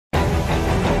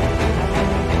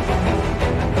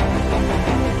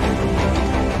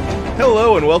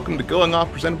Hello and welcome to Going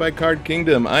Off, presented by Card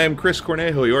Kingdom. I am Chris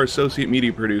Cornejo, your associate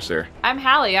media producer. I'm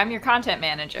Hallie, I'm your content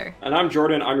manager. And I'm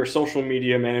Jordan, I'm your social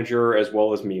media manager as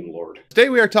well as meme lord. Today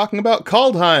we are talking about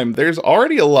Kaldhiem. There's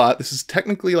already a lot. This is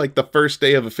technically like the first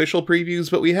day of official previews,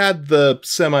 but we had the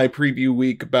semi-preview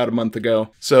week about a month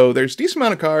ago. So there's a decent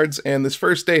amount of cards, and this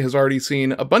first day has already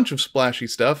seen a bunch of splashy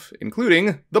stuff,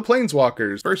 including the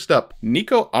Planeswalkers. First up,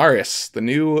 Nico Aris, the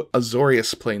new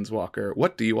Azorius Planeswalker.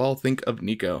 What do you all think of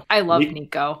Nico? I love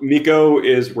Nico. Nico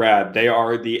is rad. They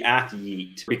are the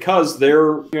athlete because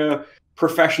they're a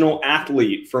professional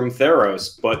athlete from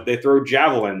Theros, but they throw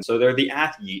javelin, so they're the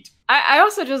athlete. I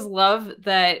also just love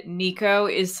that Nico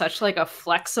is such like a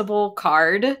flexible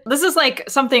card. This is like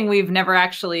something we've never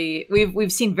actually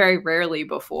we've seen very rarely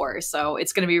before. So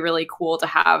it's going to be really cool to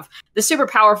have the super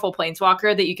powerful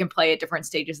Planeswalker that you can play at different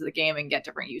stages of the game and get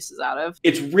different uses out of.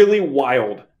 It's really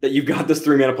wild that you've got this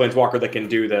 3-mana Planeswalker that can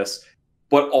do this,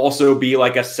 but also be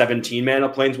like a 17-mana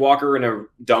Planeswalker in a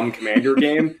dumb commander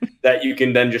game that you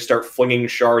can then just start flinging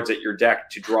shards at your deck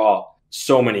to draw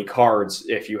so many cards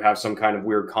if you have some kind of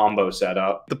weird combo set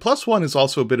up. The +1 is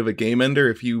also a bit of a game ender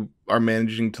if you are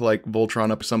managing to like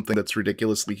Voltron up something that's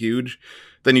ridiculously huge.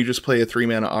 Then you just play a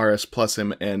 3-mana RS plus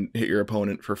him and hit your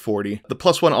opponent for 40. The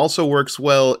 +1 also works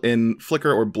well in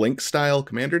Flicker or Blink style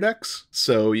commander decks.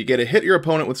 So you get to hit your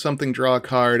opponent with something, draw a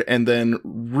card, and then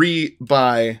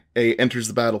re-buy a enters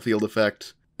the battlefield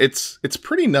effect. It's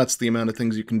pretty nuts the amount of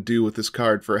things you can do with this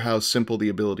card for how simple the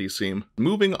abilities seem.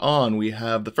 Moving on, we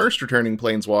have the first returning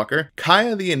Planeswalker,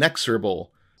 Kaya the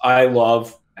Inexorable. I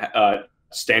love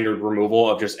standard removal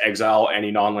of just exile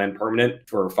any non-land permanent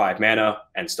for 5 mana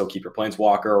and still keep your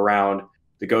Planeswalker around.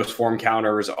 The ghost form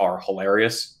counters are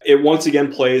hilarious. It once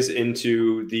again plays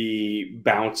into the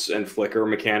bounce and flicker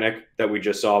mechanic that we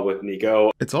just saw with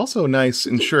Nico. It's also nice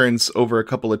insurance over a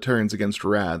couple of turns against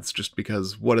Raths, just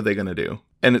because what are they going to do?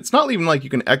 And it's not even like you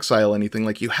can exile anything,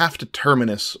 like you have to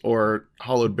Terminus or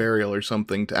Hollowed Burial or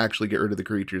something to actually get rid of the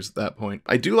creatures at that point.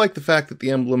 I do like the fact that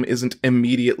the emblem isn't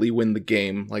immediately win the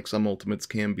game, like some ultimates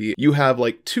can be. You have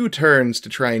like 2 turns to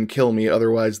try and kill me,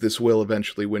 otherwise this will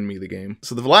eventually win me the game.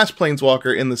 So the last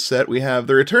Planeswalker in the set, we have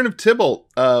the return of Tibalt,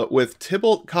 with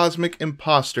Tibalt Cosmic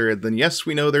Imposter. Then yes,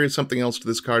 we know there is something else to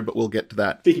this card, but we'll get to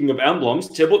that. Speaking of emblems,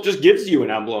 Tibalt just gives you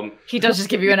an emblem. He does just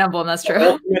give you an emblem, that's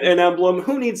true. An emblem.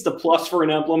 Who needs the plus for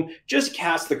an emblem? Just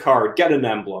cast the card, get an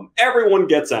emblem. Everyone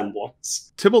gets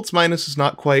emblems. Tibalt's minus is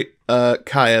not quite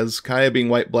Kaya's. Kaya being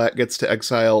white-black gets to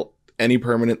exile any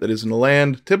permanent that isn't a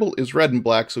land. Tibalt is red and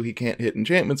black, so he can't hit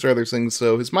enchantments or other things,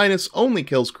 so his minus only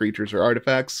kills creatures or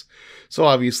artifacts. So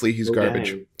obviously he's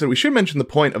garbage. Dang. So we should mention the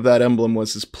point of that emblem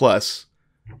was his plus,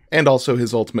 and also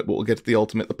his ultimate, but we'll get to the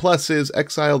ultimate. The plus is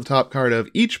exile the top card of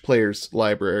each player's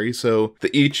library, so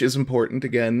the each is important.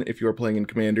 Again, if you're playing in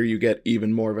Commander, you get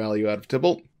even more value out of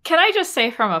Tibalt. Can I just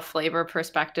say from a flavor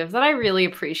perspective that I really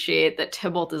appreciate that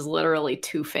Tibalt is literally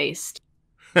two-faced.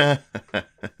 Yes.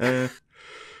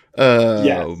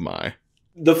 Oh my.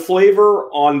 The flavor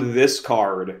on this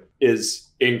card is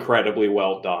incredibly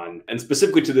well done. And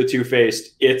specifically to the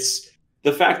two-faced, it's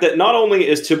the fact that not only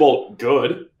is Tibalt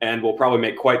good, and will probably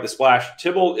make quite the splash,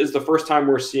 Tibalt is the first time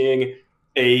we're seeing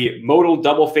a modal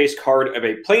double-faced card of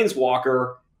a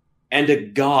Planeswalker and a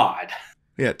god.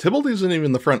 Yeah, Tibalt isn't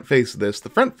even the front face of this. The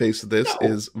front face of this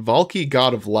is Valki,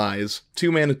 God of Lies,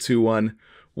 2 mana, 2/1.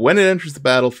 When it enters the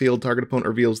battlefield, target opponent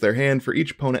reveals their hand. For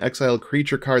each opponent, exile a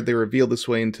creature card they reveal this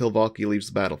way until Valki leaves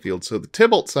the battlefield. So the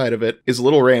Tibalt side of it is a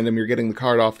little random. You're getting the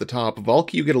card off the top.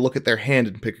 Valki, you get to look at their hand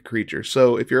and pick a creature.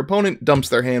 So if your opponent dumps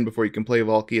their hand before you can play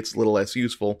Valki, it's a little less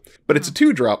useful. But it's a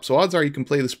 2-drop, so odds are you can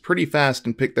play this pretty fast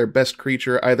and pick their best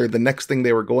creature, either the next thing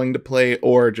they were going to play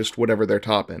or just whatever their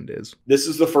top end is. This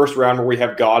is the first round where we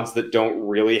have gods that don't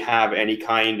really have any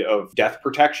kind of death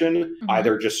protection,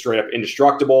 either just straight up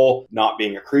indestructible, not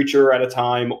being a creature at a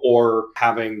time, or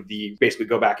having the basically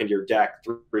go back into your deck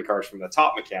 3 cards from the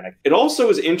top mechanic. It also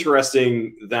is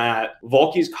interesting that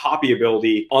Valki's copy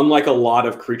ability, unlike a lot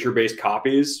of creature-based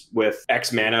copies with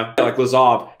X mana, like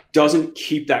Lazav, doesn't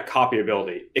keep that copy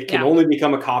ability. It can only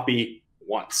become a copy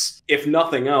once. If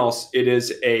nothing else, it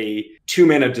is a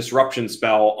 2-mana disruption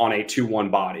spell on a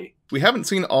 2/1 body. We haven't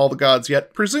seen all the gods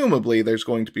yet. Presumably, there's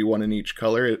going to be one in each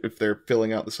color if they're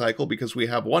filling out the cycle, because we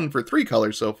have one for 3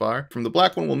 colors so far. From the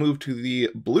black one, we'll move to the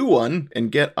blue one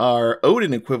and get our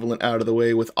Odin equivalent out of the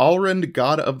way with Alrund,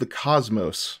 God of the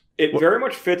Cosmos. It very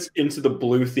much fits into the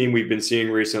blue theme we've been seeing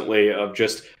recently of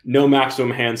just no maximum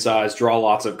hand size, draw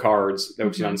lots of cards that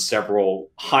we've seen on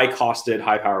several high-costed,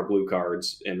 high-power blue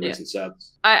cards in recent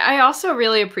sets. I also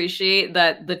really appreciate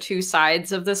that the two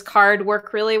sides of this card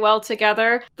work really well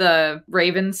together. The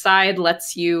Raven side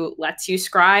lets you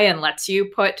scry and lets you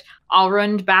put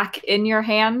Alrund back in your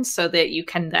hand so that you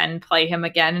can then play him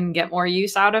again and get more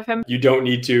use out of him. You don't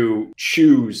need to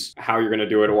choose how you're going to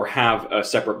do it or have a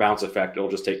separate bounce effect. It'll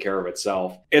just take care of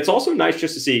itself. It's also nice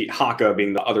just to see Haka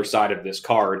being the other side of this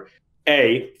card.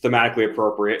 Thematically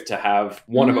appropriate to have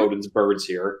one of Odin's birds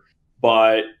here,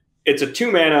 but it's a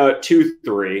 2-mana,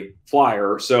 2/3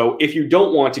 flyer. So if you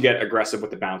don't want to get aggressive with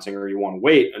the bouncing or you want to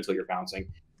wait until you're bouncing,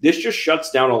 this just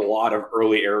shuts down a lot of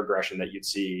early air aggression that you'd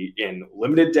see in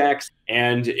limited decks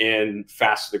and in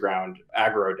fast to the ground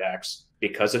aggro decks,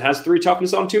 because it has 3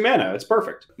 toughness on 2 mana. It's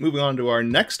perfect. Moving on to our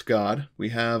next god, we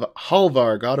have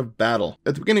Halvar, God of Battle.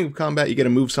 At the beginning of combat, you get to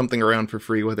move something around for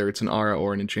free, whether it's an aura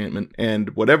or an enchantment, and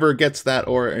whatever gets that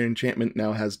aura or enchantment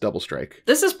now has double strike.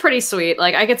 This is pretty sweet.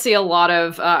 Like, I could see a lot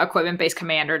of equipment-based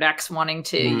commander decks wanting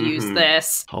to use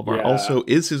this. Halvar also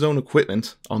is his own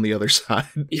equipment on the other side.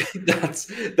 Yeah,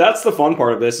 that's the fun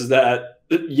part of this, is that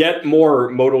yet more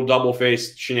modal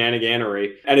double-faced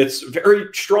shenaniganery, and it's very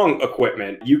strong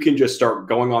equipment. You can just start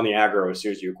going on the aggro as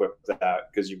soon as you equip that,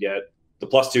 because you get the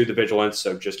 +2, the vigilance,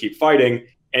 so just keep fighting,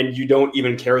 and you don't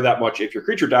even care that much if your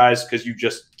creature dies, because you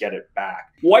just get it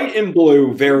back. White and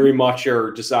blue very much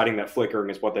are deciding that flickering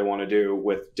is what they want to do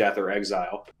with death or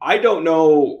exile. I don't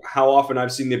know how often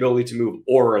I've seen the ability to move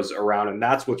auras around, and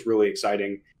that's what's really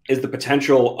exciting, is the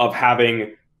potential of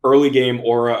having early game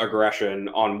aura aggression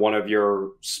on one of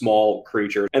your small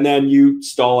creatures, and then you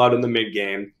stall out in the mid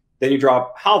game. Then you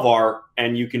drop Halvar,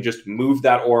 and you can just move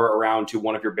that aura around to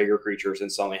one of your bigger creatures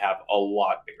and suddenly have a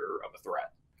lot bigger of a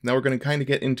threat. Now we're going to kind of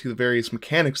get into the various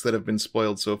mechanics that have been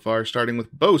spoiled so far, starting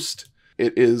with Boast.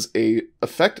 It is a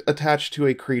effect attached to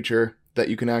a creature that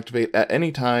you can activate at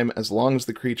any time as long as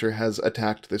the creature has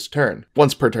attacked this turn.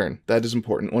 Once per turn. That is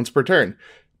important. Once per turn.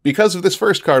 Because of this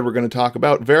first card we're going to talk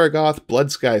about, Varragoth,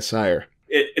 Bloodsky Sire.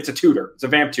 It's a tutor. It's a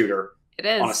vamp tutor. It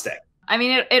is. On a stick. I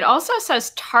mean, it also says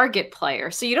target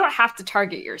player, so you don't have to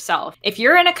target yourself. If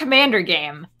you're in a commander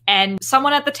game and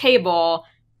someone at the table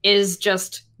is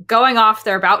just going off,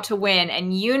 they're about to win,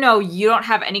 and you know you don't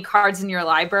have any cards in your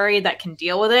library that can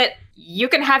deal with it, you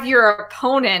can have your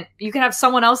opponent, you can have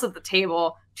someone else at the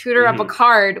table tutor up a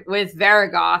card with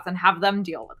Varragoth and have them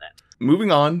deal with it.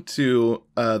 Moving on to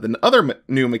the other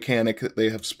new mechanic that they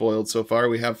have spoiled so far,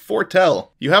 we have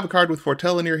Foretell. You have a card with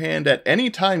Foretell in your hand at any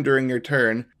time during your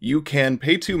turn. You can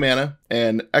pay 2 mana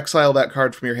and exile that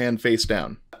card from your hand face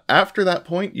down. After that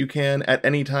point, you can, at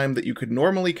any time that you could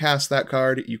normally cast that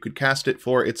card, you could cast it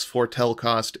for its Foretell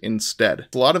cost instead.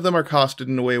 A lot of them are costed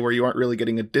in a way where you aren't really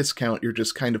getting a discount, you're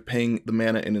just kind of paying the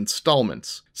mana in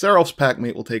installments. Serap's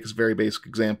Packmate will take as a very basic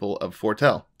example of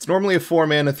Foretell. It's normally a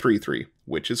 4-mana 3/3,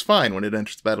 which is fine. When it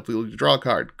enters the battlefield, you draw a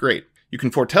card. Great. You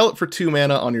can foretell it for 2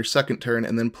 mana on your second turn,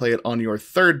 and then play it on your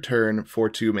third turn for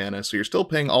 2 mana, so you're still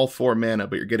paying all 4 mana,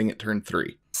 but you're getting it turn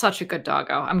 3. Such a good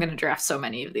doggo. I'm going to draft so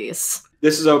many of these.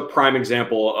 This is a prime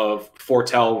example of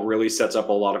Foretell really sets up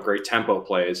a lot of great tempo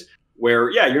plays,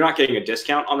 where, yeah, you're not getting a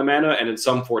discount on the mana, and in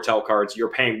some Foretell cards, you're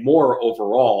paying more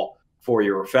overall for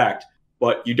your effect,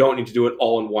 but you don't need to do it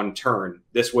all in one turn.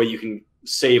 This way you can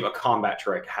save a combat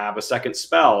trick, have a second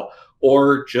spell,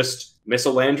 or just miss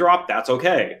a land drop. That's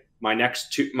okay. My next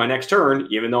turn,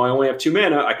 even though I only have 2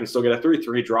 mana, I can still get a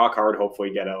 3/3, draw a card,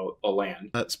 hopefully get a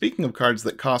land. Speaking of cards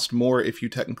that cost more if you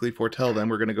technically foretell them,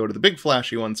 we're going to go to the big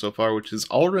flashy one so far, which is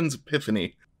Alrund's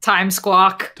Epiphany. Time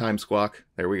Squawk. Time Squawk.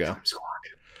 There we go. Time Squawk.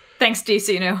 Thanks,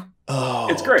 DC New. Oh,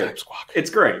 it's great. Time Squawk.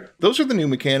 It's great. Those are the new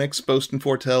mechanics, Boast and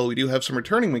Foretell. We do have some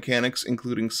returning mechanics,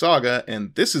 including Saga,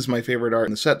 and this is my favorite art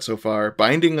in the set so far,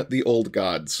 Binding the Old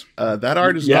Gods. That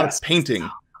art is not a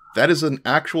painting. That is an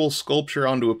actual sculpture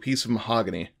onto a piece of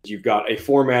mahogany. You've got a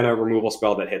 4-mana removal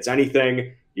spell that hits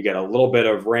anything. You get a little bit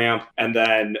of ramp, and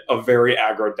then a very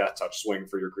aggro Death Touch swing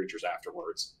for your creatures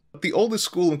afterwards. The oldest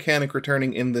school mechanic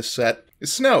returning in this set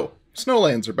is Snow.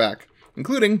 Snowlands are back,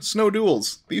 including Snow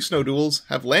Duels. These Snow Duels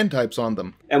have land types on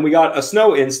them. And we got a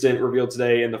Snow instant revealed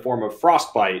today in the form of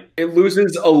Frostbite. It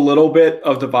loses a little bit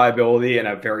of the viability in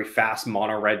a very fast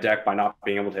mono-red deck by not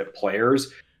being able to hit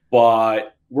players,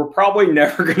 but we're probably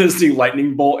never going to see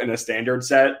Lightning Bolt in a standard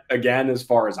set again, as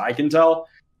far as I can tell.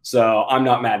 So I'm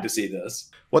not mad to see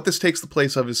this. What this takes the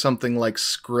place of is something like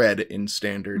Skred in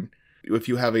standard. If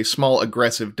you have a small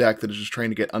aggressive deck that is just trying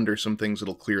to get under some things,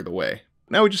 it'll clear the way.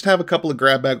 Now we just have a couple of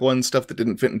grab bag ones, stuff that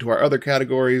didn't fit into our other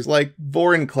categories, like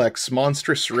Vorinclex,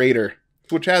 Monstrous Raider.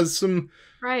 which has some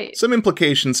Right. some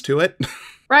implications to it.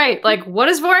 Right. Like, what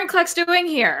is Vorinclex doing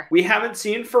here? We haven't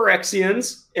seen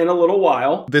Phyrexians in a little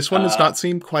while. This one does not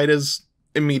seem quite as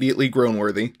immediately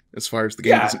groan-worthy, as far as the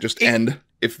game doesn't just end.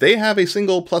 If they have a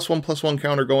single +1/+1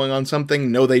 counter going on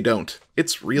something, no they don't.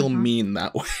 It's real mean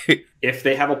that way. If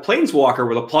they have a Planeswalker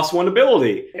with a +1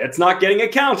 ability, it's not getting a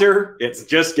counter, it's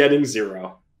just getting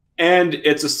 0. And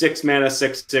it's a 6-mana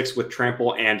 6/6 with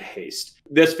Trample and Haste.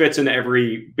 This fits in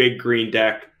every big green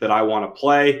deck that I want to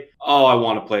play. Oh, I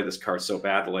want to play this card so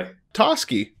badly.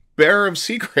 Toski, Bearer of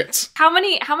Secrets. How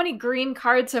many green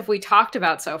cards have we talked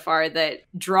about so far that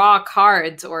draw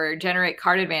cards or generate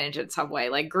card advantage in some way?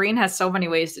 Like, green has so many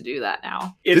ways to do that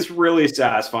now. It's really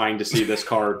satisfying to see this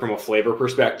card from a flavor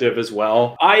perspective as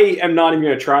well. I am not even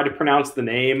going to try to pronounce the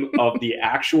name of the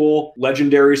actual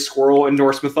legendary squirrel in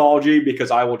Norse mythology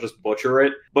because I will just butcher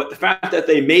it. But the fact that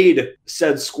they made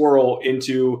said squirrel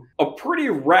into a pretty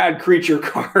rad creature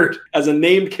card as a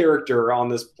named character on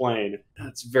this plane,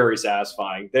 that's very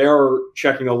satisfying. They are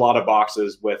checking a lot of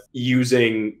boxes with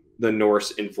using the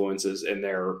Norse influences in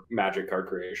their Magic card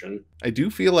creation. I do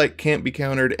feel like Can't Be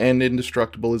Countered and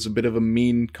Indestructible is a bit of a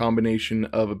mean combination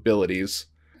of abilities.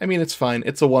 I mean, it's fine.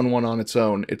 It's a 1/1 on its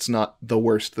own. It's not the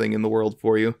worst thing in the world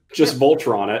for you. Just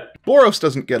Voltron it. Boros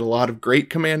doesn't get a lot of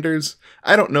great commanders.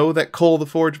 I don't know that Cole the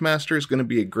Forge Master is going to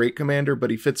be a great commander,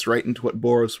 but he fits right into what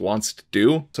Boros wants to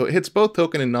do. So it hits both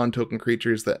token and non-token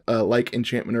creatures that like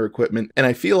enchantment or equipment. And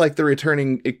I feel like the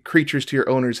returning creatures to your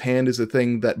owner's hand is a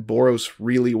thing that Boros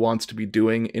really wants to be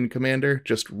doing in Commander,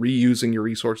 just reusing your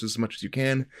resources as much as you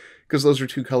can, because those are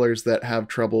two colors that have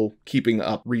trouble keeping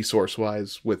up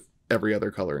resource-wise with every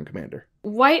other color in Commander.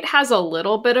 White has a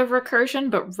little bit of recursion,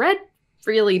 but red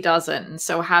really doesn't. And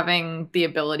so having the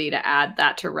ability to add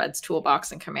that to red's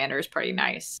toolbox in Commander is pretty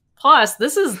nice. Plus,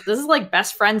 this is like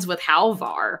best friends with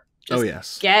Halvar. Just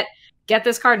yes. Get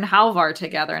this card and Halvar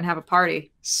together and have a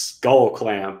party. Skull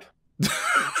Clamp.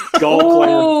 Skull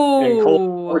Clamp and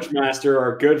Cold Forge Master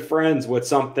are good friends with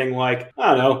something like,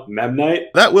 I don't know, Memnite.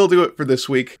 That will do it for this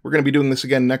week. We're going to be doing this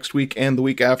again next week and the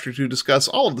week after to discuss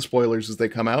all of the spoilers as they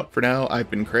come out. For now,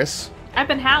 I've been Chris. I've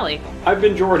been Hallie. I've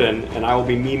been Jordan, and I will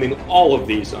be memeing all of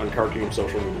these on Card Kingdom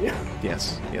social media.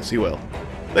 Yes, you will.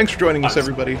 Thanks for joining us,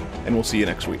 everybody, and we'll see you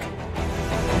next week.